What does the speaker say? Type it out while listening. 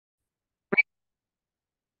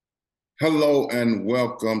Hello and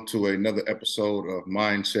welcome to another episode of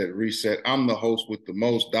Mindset Reset. I'm the host with the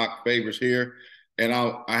most, Doc Favors here, and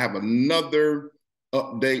I have another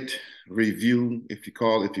update review, if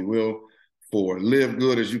you will, for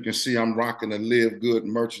LiveGood. As you can see, I'm rocking the LiveGood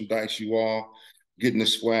merchandise. You all getting the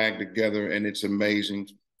swag together, and it's amazing.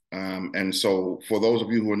 And so, for those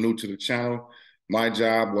of you who are new to the channel, my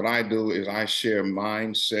job, what I do is I share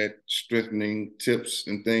mindset strengthening tips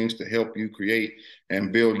and things to help you create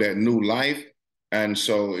and build that new life. And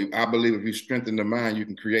so I believe if you strengthen the mind, you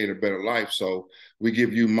can create a better life. So we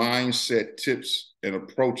give you mindset tips and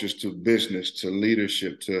approaches to business, to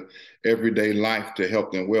leadership, to everyday life, to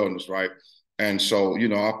health and wellness, right? And so,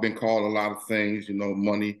 I've been called a lot of things,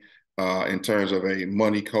 money in terms of a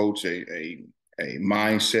money coach, a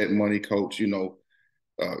mindset money coach,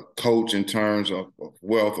 coach in terms of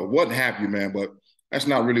wealth or what have you, man. But that's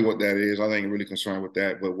not really what that is. I ain't really concerned with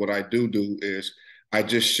that. But what I do is I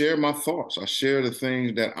just share my thoughts. I share the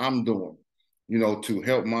things that I'm doing, to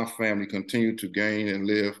help my family continue to gain and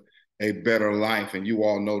live a better life. And you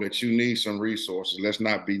all know that you need some resources. Let's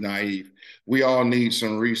not be naive. We all need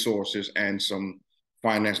some resources and some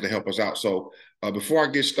finance to help us out. So before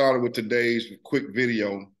I get started with today's quick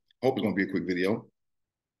video, hope it's going to be a quick video.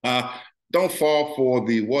 Uh, don't fall for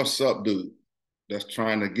the what's up dude that's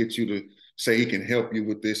trying to get you to say he can help you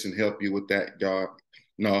with this and help you with that, God.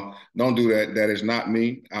 No, don't do that. That is not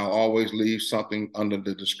me. I'll always leave something under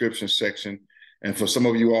the description section. And for some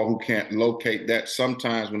of you all who can't locate that,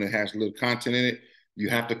 sometimes when it has a little content in it, you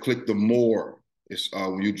have to click the more. It's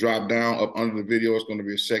when you drop down up under the video, it's going to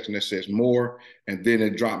be a section that says more, and then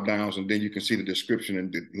it drop downs, and then you can see the description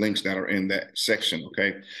and the links that are in that section.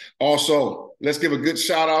 Okay. Also, let's give a good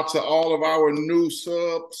shout out to all of our new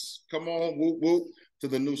subs. Come on, whoop whoop, to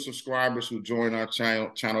the new subscribers who join our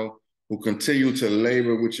channel, who continue to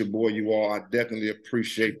labor with your boy. You all, I definitely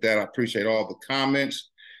appreciate that. I appreciate all the comments.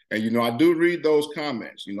 And, I do read those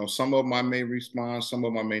comments. Some of them I may respond, some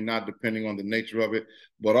of them I may not, depending on the nature of it.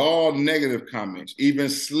 But all negative comments, even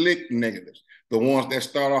slick negatives, the ones that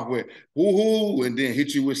start off with woohoo and then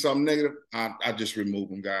hit you with something negative, I just remove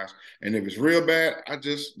them, guys. And if it's real bad, I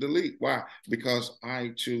just delete. Why? Because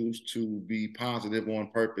I choose to be positive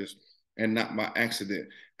on purpose and not by accident.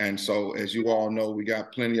 And so, as you all know, we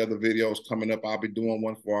got plenty of other videos coming up. I'll be doing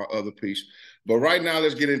one for our other piece. But right now,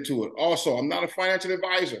 let's get into it. Also, I'm not a financial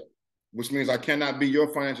advisor, which means I cannot be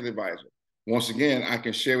your financial advisor. Once again, I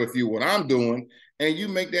can share with you what I'm doing, and you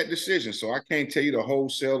make that decision. So I can't tell you to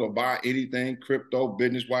wholesale or buy anything crypto,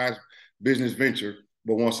 business-wise, business venture.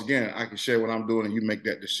 But once again, I can share what I'm doing, and you make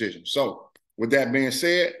that decision. So with that being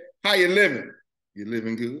said, how you living? You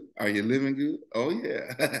living good? Are you living good? Oh,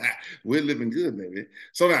 yeah. We're living good, baby.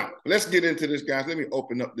 So now, let's get into this, guys. Let me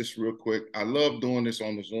open up this real quick. I love doing this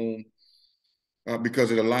on the Zoom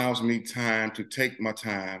because it allows me time to take my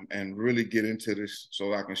time and really get into this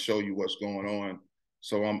so I can show you what's going on.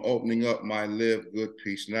 So I'm opening up my LiveGood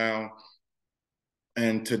piece now.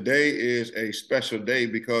 And today is a special day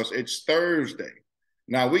because it's Thursday.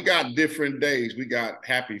 Now, we got different days. We got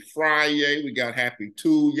Happy Friday. We got Happy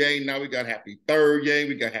Tuesday. Now we got Happy Thursday.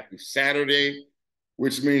 We got Happy Saturday,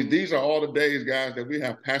 which means these are all the days, guys, that we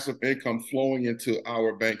have passive income flowing into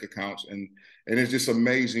our bank accounts. And it's just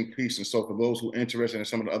amazing piece. And so for those who are interested in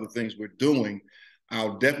some of the other things we're doing,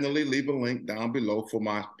 I'll definitely leave a link down below for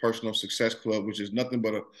my personal success club, which is nothing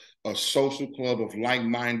but a social club of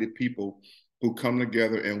like-minded people who come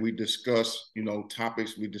together and we discuss,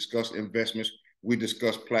 topics, we discuss investments, we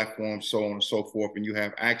discuss platforms, so on and so forth, and you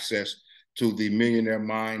have access to the Millionaire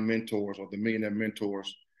Mind mentors or the Millionaire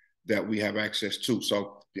mentors that we have access to.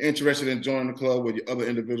 So if you're interested in joining the club with other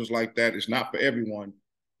individuals like that, it's not for everyone,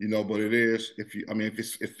 but it is. If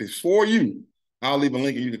it's for you, I'll leave a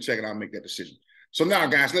link and you can check it out and make that decision. So now,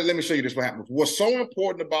 guys, let me show you this what happens. What's so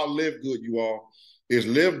important about LiveGood, you all, is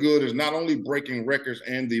LiveGood is not only breaking records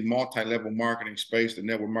in the multi-level marketing space, the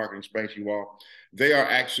network marketing space, you all, they are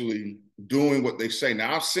actually doing what they say.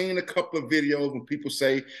 Now, I've seen a couple of videos when people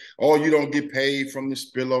say, oh, you don't get paid from the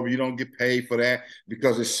spillover. You don't get paid for that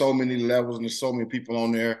because there's so many levels and there's so many people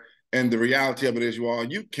on there. And the reality of it is, you all,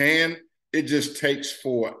 you can. It just takes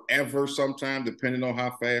forever sometimes, depending on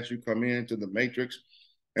how fast you come into the matrix.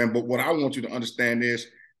 But what I want you to understand is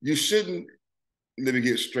you shouldn't, let me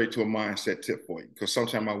get straight to a mindset tip for you, because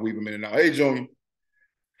sometimes I weave them in and out. Hey, Junior,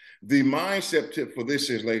 the mindset tip for this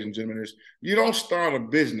is, ladies and gentlemen, is you don't start a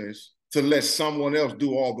business to let someone else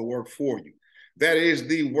do all the work for you. That is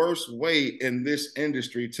the worst way in this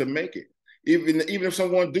industry to make it. Even if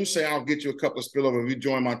someone do say, I'll get you a couple of spillover if you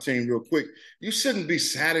join my team real quick, you shouldn't be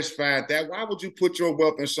satisfied that. Why would you put your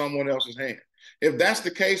wealth in someone else's hand? If that's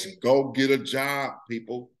the case, go get a job,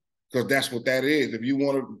 people. because that's what that is. If you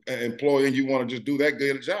want to employ and you want to just do that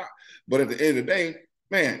good a job. But at the end of the day,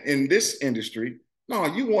 man, in this industry, no,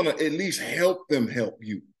 you want to at least help them help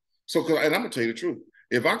you. So, and I'm gonna tell you the truth.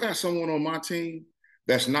 If I got someone on my team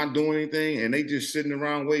that's not doing anything and they just sitting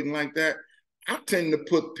around waiting like that, I tend to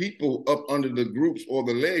put people up under the groups or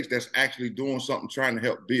the legs that's actually doing something, trying to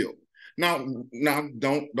help build. Now,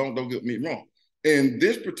 don't get me wrong. In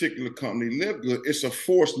this particular company, LiveGood, it's a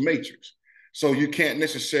forced matrix, so you can't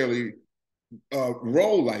necessarily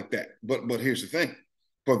roll like that. But here's the thing: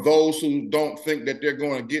 for those who don't think that they're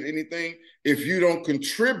going to get anything, if you don't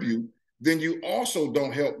contribute, then you also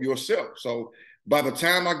don't help yourself. So by the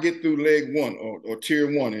time I get through leg one or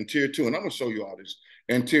tier one and tier two, and I'm gonna show you all this,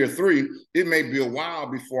 and tier three, it may be a while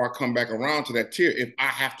before I come back around to that tier if I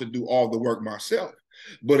have to do all the work myself.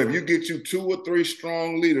 But if you get you 2 or 3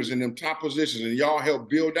 strong leaders in them top positions and y'all help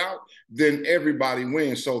build out, then everybody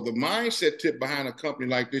wins. So the mindset tip behind a company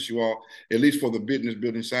like this, you all, at least for the business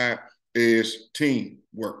building side, is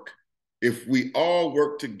teamwork. If we all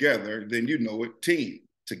work together, then you know it, team.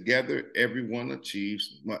 Together, everyone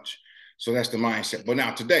achieves much. So that's the mindset. But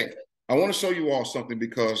now today, I want to show you all something,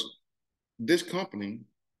 because this company,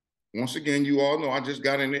 once again, you all know I just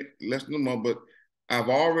got in it less than a month, but I've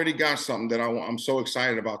already got something that I'm so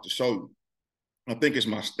excited about to show you. I think it's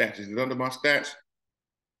my stats. Is it under my stats?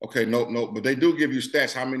 Okay, nope. But they do give you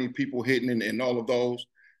stats, how many people hitting and all of those.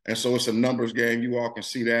 And so it's a numbers game. You all can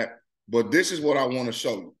see that. But this is what I want to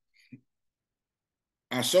show you.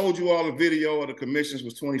 I showed you all a video of the commissions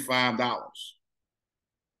was $25.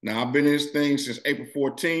 Now, I've been in this thing since April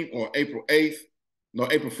 14th or April 8th. No,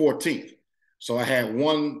 April 14th. So I had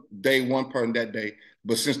one day, one person that day.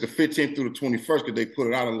 But since the 15th through the 21st, because they put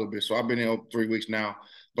it out a little bit. So I've been here 3 weeks now.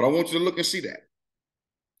 But I want you to look and see that.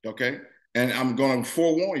 Okay? And I'm going to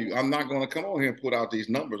forewarn you, I'm not going to come on here and put out these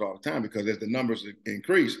numbers all the time, because as the numbers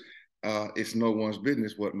increase, it's no one's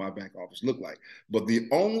business what my back office look like. But the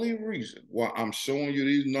only reason why I'm showing you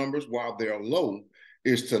these numbers while they're low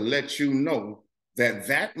is to let you know that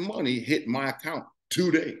that money hit my account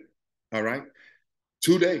today. All right?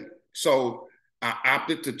 Today. So I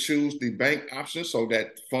opted to choose the bank option so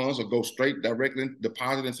that funds will go straight directly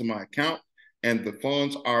deposit into my account, and the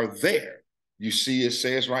funds are there. You see, it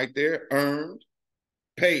says right there, earned,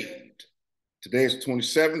 paid. Today is the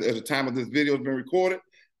 27th. At the time of this video has been recorded.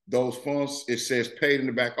 Those funds, it says paid in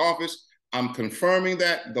the back office. I'm confirming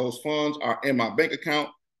that those funds are in my bank account,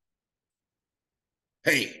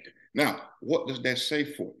 paid. Now, what does that say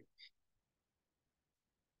for you?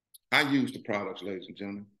 I use the products, ladies and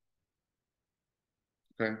gentlemen.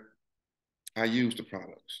 Okay? I use the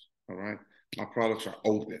products, all right? My products are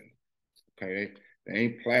open, okay? They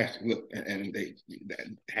ain't plastic, look, and they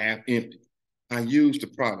half empty. I use the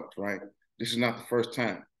product, right? This is not the first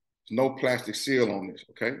time. There's no plastic seal on this,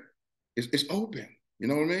 okay? It's open, you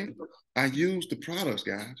know what I mean? I use the products,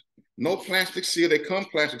 guys. No plastic seal, they come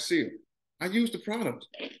plastic seal. I use the products.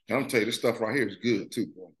 And I'm gonna tell you, this stuff right here is good too,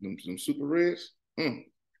 boy. Them super reds.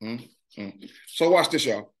 So watch this,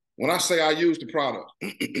 y'all. When I say I use the product,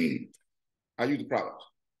 I use the products.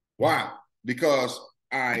 Why? Because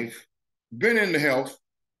I've been in the health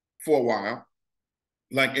for a while,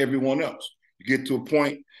 like everyone else. You get to a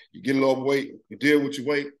point, you get a little overweight, you deal with your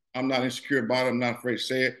weight. I'm not insecure about it. I'm not afraid to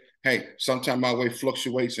say it. Hey, sometimes my weight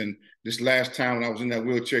fluctuates, and this last time when I was in that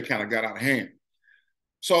wheelchair, kind of got out of hand.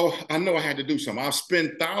 So I know I had to do something. I've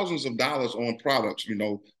spent thousands of dollars on products, you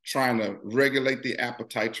know, trying to regulate the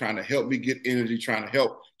appetite, trying to help me get energy, trying to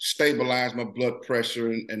help stabilize my blood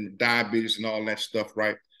pressure and diabetes and all that stuff,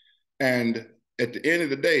 right? And at the end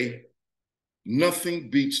of the day,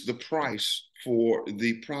 nothing beats the price for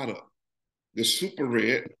the product. The Super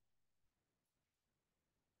Red.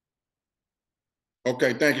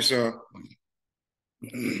 Okay, thank you, sir.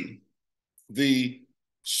 The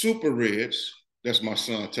Super Reds, that's my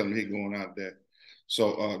son telling me he's going out there.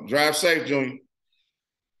 So drive safe, Junior.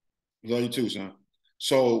 Love you too, son.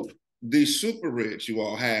 So the Super Reds you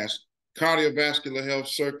all has cardiovascular health,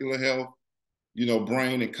 circular health, you know,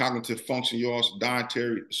 brain and cognitive function. You also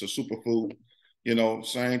dietary, it's a superfood. You know,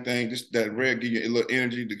 same thing. Just that red give you a little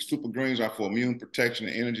energy. The super greens are for immune protection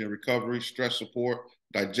and energy and recovery, stress support,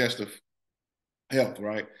 digestive health,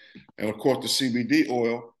 right? And of course, the CBD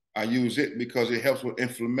oil, I use it because it helps with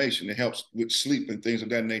inflammation. It helps with sleep and things of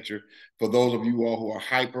that nature. For those of you all who are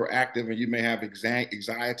hyperactive and you may have anxiety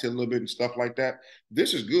a little bit and stuff like that,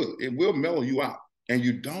 this is good. It will mellow you out. And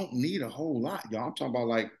you don't need a whole lot, y'all. I'm talking about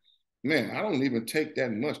like, man, I don't even take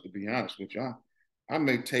that much, to be honest with y'all. I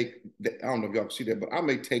may take, I don't know if y'all can see that, but I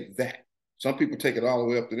may take that. Some people take it all the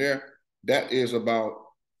way up to there. That is about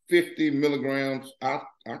 50 milligrams. I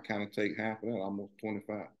kind of take half of that, almost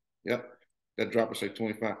 25. Yep. That dropper say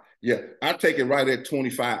 25. Yeah, I take it right at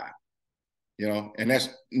 25, and that's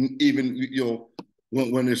even,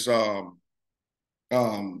 when it's,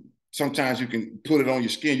 sometimes you can put it on your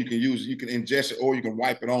skin, you can ingest it, or you can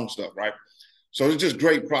wipe it on stuff, right? So it's just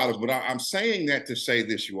great products. But I'm saying that to say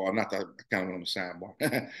this, you all, not that I kind of on the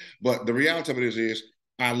sidebar, but the reality of it is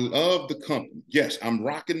I love the company. Yes, I'm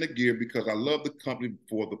rocking the gear because I love the company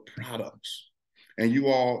for the products. And you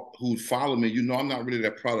all who follow me, I'm not really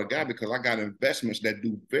that product guy because I got investments that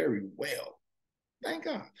do very well. Thank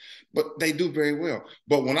God. But they do very well.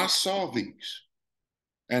 But when I saw these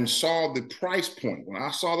and saw the price point, when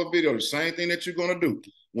I saw the video, the same thing that you're going to do,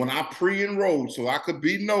 when I pre-enrolled so I could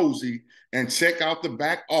be nosy and check out the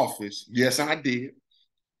back office, yes, I did.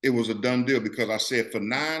 It was a done deal because I said for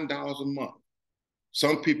 $9 a month,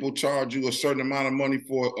 some people charge you a certain amount of money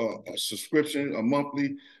for a subscription, a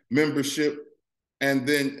monthly membership, and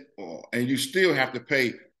you still have to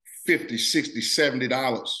pay $50, $60,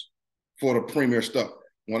 $70 for the premier stuff.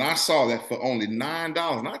 When I saw that for only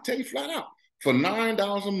 $9, and I tell you flat out, for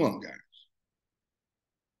 $9 a month, guys,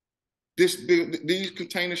 these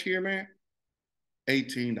containers here, man,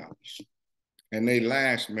 $18. And they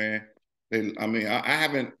last, man.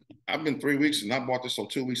 I've been 3 weeks and I bought this, so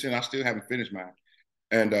 2 weeks in, I still haven't finished mine.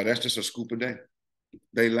 And that's just a scoop a day.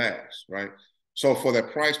 They last, right? So for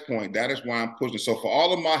that price point, that is why I'm pushing. So for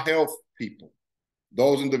all of my health people,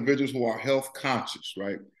 those individuals who are health conscious,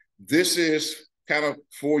 right? This is kind of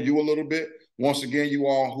for you a little bit. Once again, you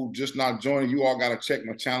all who just not joining, you all got to check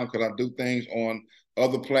my channel because I do things on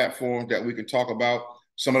other platforms that we can talk about.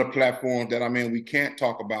 Some of the platforms that I'm in, we can't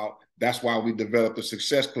talk about. That's why we developed the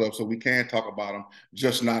Success Club, so we can talk about them,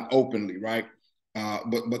 just not openly, right?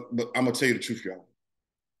 But I'm gonna tell you the truth, y'all.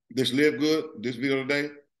 This LiveGood, this video today,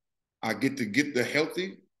 I get to get the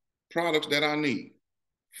healthy products that I need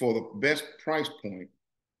for the best price point,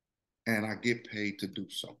 and I get paid to do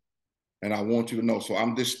so. And I want you to know. So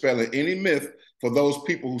I'm dispelling any myth for those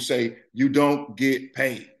people who say you don't get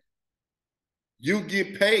paid. You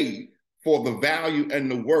get paid for the value and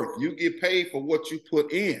the worth. You get paid for what you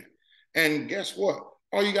put in. And guess what?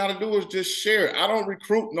 All you got to do is just share it. I don't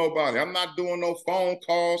recruit nobody. I'm not doing no phone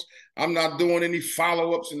calls. I'm not doing any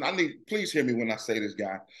follow-ups. And please hear me when I say this,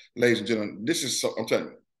 guy, ladies and gentlemen. I'm telling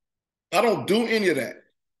you, I don't do any of that.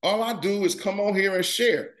 All I do is come on here and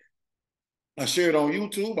share. I share it on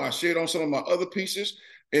YouTube. I share it on some of my other pieces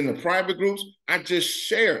in the private groups. I just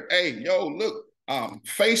share. Hey, yo, look,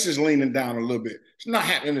 face is leaning down a little bit. It's not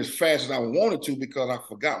happening as fast as I wanted to because I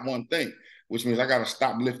forgot one thing, which means I got to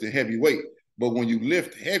stop lifting heavy weight. But when you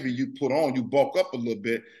lift heavy, you bulk up a little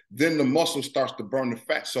bit, then the muscle starts to burn the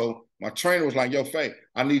fat. So my trainer was like, yo, Faye,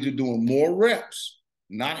 I need you doing more reps,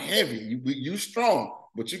 not heavy. You strong,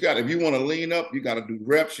 but if you want to lean up, you got to do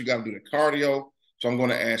reps. You got to do the cardio. So I'm going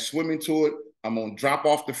to add swimming to it. I'm going to drop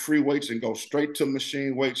off the free weights and go straight to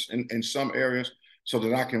machine weights in some areas so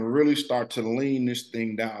that I can really start to lean this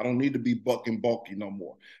thing down. I don't need to be buck and bulky no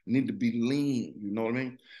more. I need to be lean, you know what I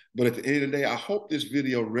mean? But at the end of the day, I hope this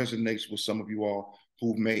video resonates with some of you all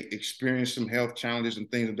who may experience some health challenges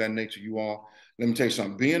and things of that nature, you all. Let me tell you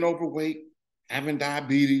something. Being overweight, having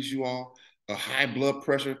diabetes, you all, a high blood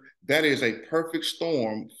pressure, that is a perfect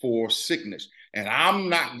storm for sickness. And I'm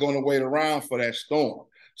not going to wait around for that storm.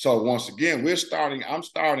 So once again, I'm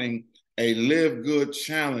starting a LiveGood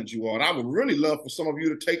challenge, you all. And I would really love for some of you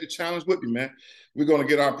to take the challenge with me, man. We're going to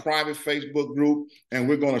get our private Facebook group and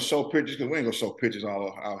we're going to show pictures because we ain't going to show pictures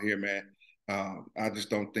all out here, man. I just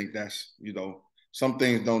don't think that's, some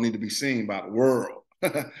things don't need to be seen by the world.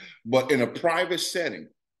 But in a private setting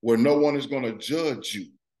where no one is going to judge you,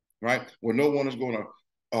 right? Where no one is going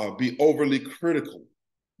to be overly critical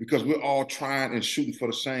because we're all trying and shooting for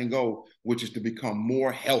the same goal, which is to become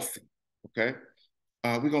more healthy, okay?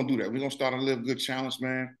 We're going to do that. We're going to start a LiveGood challenge,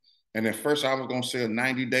 man. And at first I was going to say a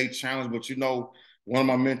 90-day challenge, but one of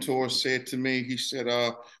my mentors said to me, he said,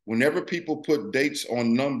 whenever people put dates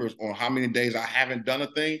on numbers on how many days I haven't done a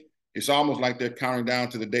thing, it's almost like they're counting down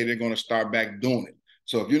to the day they're going to start back doing it.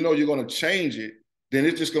 So if you know you're going to change it, then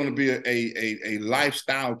it's just going to be a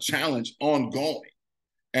lifestyle challenge ongoing.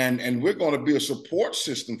 And we're going to be a support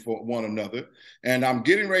system for one another. And I'm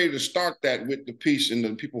getting ready to start that with the piece and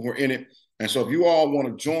the people who are in it. And so if you all want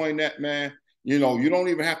to join that, man, you don't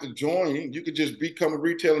even have to join. You could just become a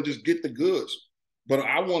retailer and just get the goods. But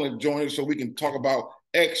I want to join it so we can talk about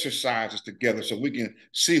exercises together, so we can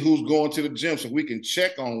see who's going to the gym, so we can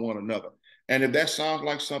check on one another. And if that sounds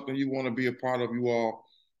like something you want to be a part of, you all,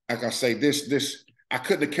 like I say, I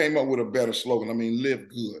couldn't have came up with a better slogan. I mean, live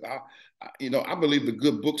good. I believe the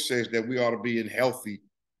good book says that we ought to be in healthy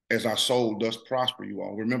as our soul does prosper, you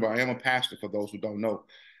all. Remember, I am a pastor for those who don't know.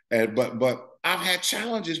 But I've had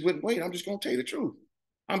challenges with weight. I'm just gonna tell you the truth.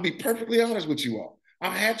 I'm gonna be perfectly honest with you all.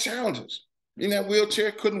 I've had challenges. In that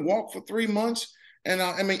wheelchair, couldn't walk for 3 months. And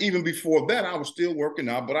I mean, even before that, I was still working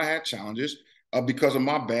out, but I had challenges because of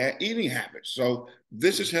my bad eating habits. So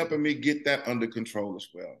this is helping me get that under control as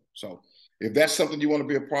well. So if that's something you want to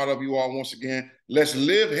be a part of, you all, once again, let's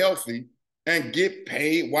live healthy and get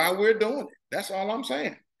paid while we're doing it. That's all I'm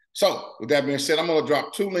saying. So with that being said, I'm going to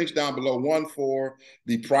drop 2 links down below, one for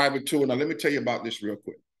the private tour. Now, let me tell you about this real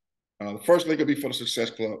quick. The first link will be for the Success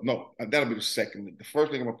Club. No, that'll be the second link. The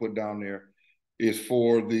first link I'm going to put down there is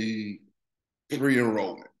for the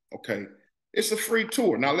pre-enrollment, okay? It's a free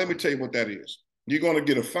tour. Now, let me tell you what that is. You're going to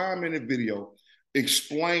get a 5-minute video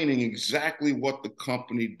explaining exactly what the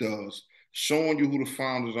company does, showing you who the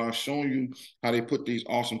founders are, showing you how they put these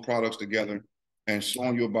awesome products together, and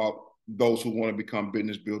showing you about those who want to become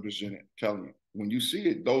business builders in it. I'm telling you, when you see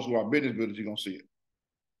it, those who are business builders, you're going to see it.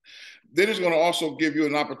 Then it's going to also give you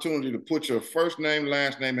an opportunity to put your first name,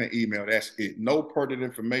 last name, and email. That's it. No pertinent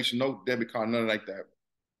information, no debit card, nothing like that.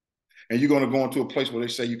 And you're going to go into a place where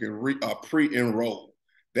they say you can pre-enroll.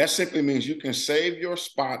 That simply means you can save your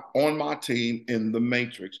spot on my team in the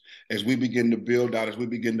matrix as we begin to build out, as we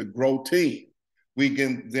begin to grow team. We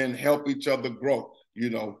can then help each other grow,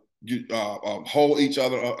 hold each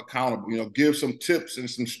other accountable, give some tips and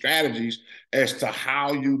some strategies as to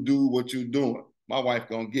how you do what you're doing. My wife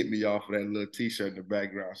gonna get me off of that little t-shirt in the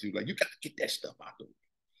background. She's like, you got to get that stuff out there.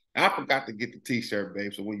 I forgot to get the t-shirt,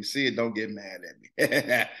 babe. So when you see it, don't get mad at me.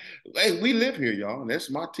 Hey, we live here, y'all. That's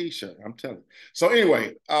my t-shirt. I'm telling you. So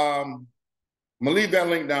anyway, I'm gonna leave that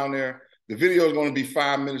link down there. The video is going to be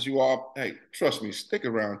 5 minutes. You all, hey, trust me, stick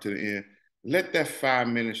around to the end. Let that 5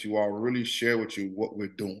 minutes you all really share with you what we're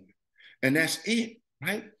doing. And that's it,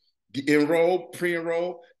 right? Enroll,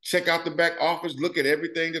 pre-enroll, check out the back office, look at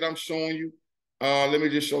everything that I'm showing you. Let me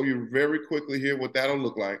just show you very quickly here what that'll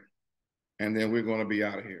look like. And then we're going to be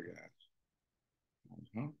out of here,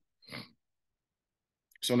 guys.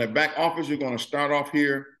 So in that back office, you're going to start off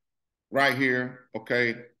here, right here,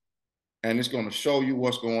 okay? And it's going to show you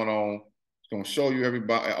what's going on. It's going to show you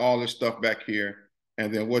everybody, all this stuff back here.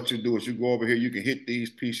 And then what you do is you go over here, you can hit these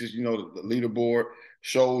pieces, the leaderboard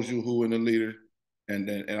shows you who in the leader. And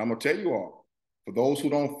I'm going to tell you all, for those who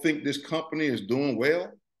don't think this company is doing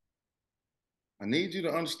well, I need you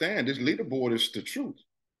to understand this leaderboard is the truth.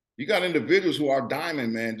 You got individuals who are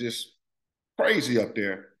diamond, man, just crazy up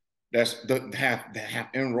there that have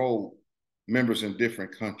enrolled members in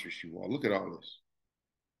different countries, you all. Look at all this.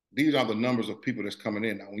 These are the numbers of people that's coming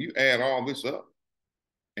in. Now, when you add all this up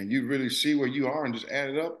and you really see where you are and just add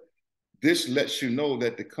it up, this lets you know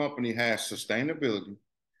that the company has sustainability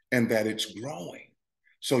and that it's growing.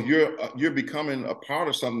 So you're becoming a part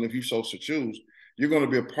of something if you so choose. You're going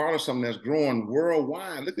to be a part of something that's growing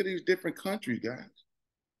worldwide. Look at these different countries, guys.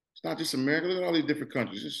 It's not just America. Look at all these different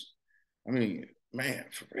countries. Man,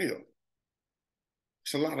 for real.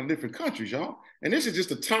 It's a lot of different countries, y'all. And this is just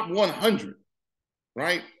the top 100,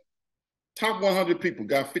 right? Top 100 people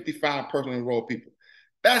got 55 personally enrolled people.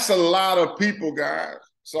 That's a lot of people, guys.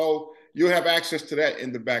 So you'll have access to that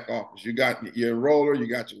in the back office. You got your enroller, you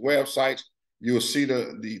got your websites. You'll see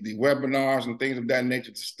the webinars and things of that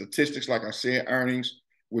nature, statistics, like I said, earnings,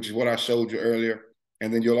 which is what I showed you earlier.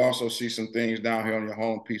 And then you'll also see some things down here on your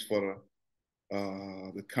home piece for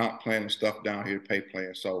the comp plan and stuff down here, pay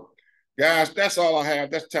plan. So, guys, that's all I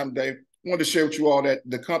have. That's the time of day. I wanted to share with you all that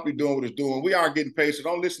the company doing what it's doing. We are getting paid, so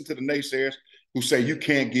don't listen to the naysayers who say you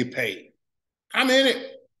can't get paid. I'm in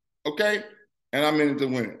it, okay? And I'm in it to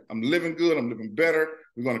win it. I'm living good. I'm living better.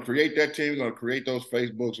 We're going to create that team. We're going to create those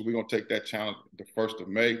Facebooks, and we're going to take that challenge the 1st of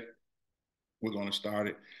May. We're going to start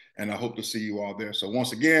it, and I hope to see you all there. So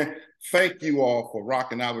once again, thank you all for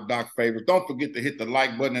rocking out with Doc Favors. Don't forget to hit the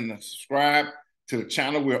like button and the subscribe to the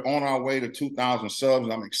channel. We're on our way to 2,000 subs.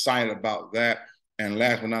 I'm excited about that. And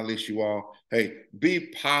last but not least, you all, hey,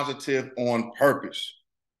 be positive on purpose.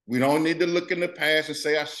 We don't need to look in the past and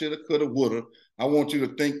say I shoulda, coulda, woulda. I want you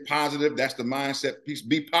to think positive. That's the mindset piece.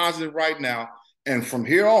 Be positive right now. And from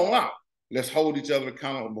here on out, let's hold each other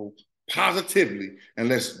accountable positively, and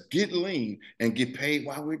let's get lean and get paid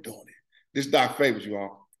while we're doing it. This is Doc Favors, you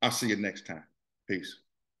all. I'll see you next time. Peace.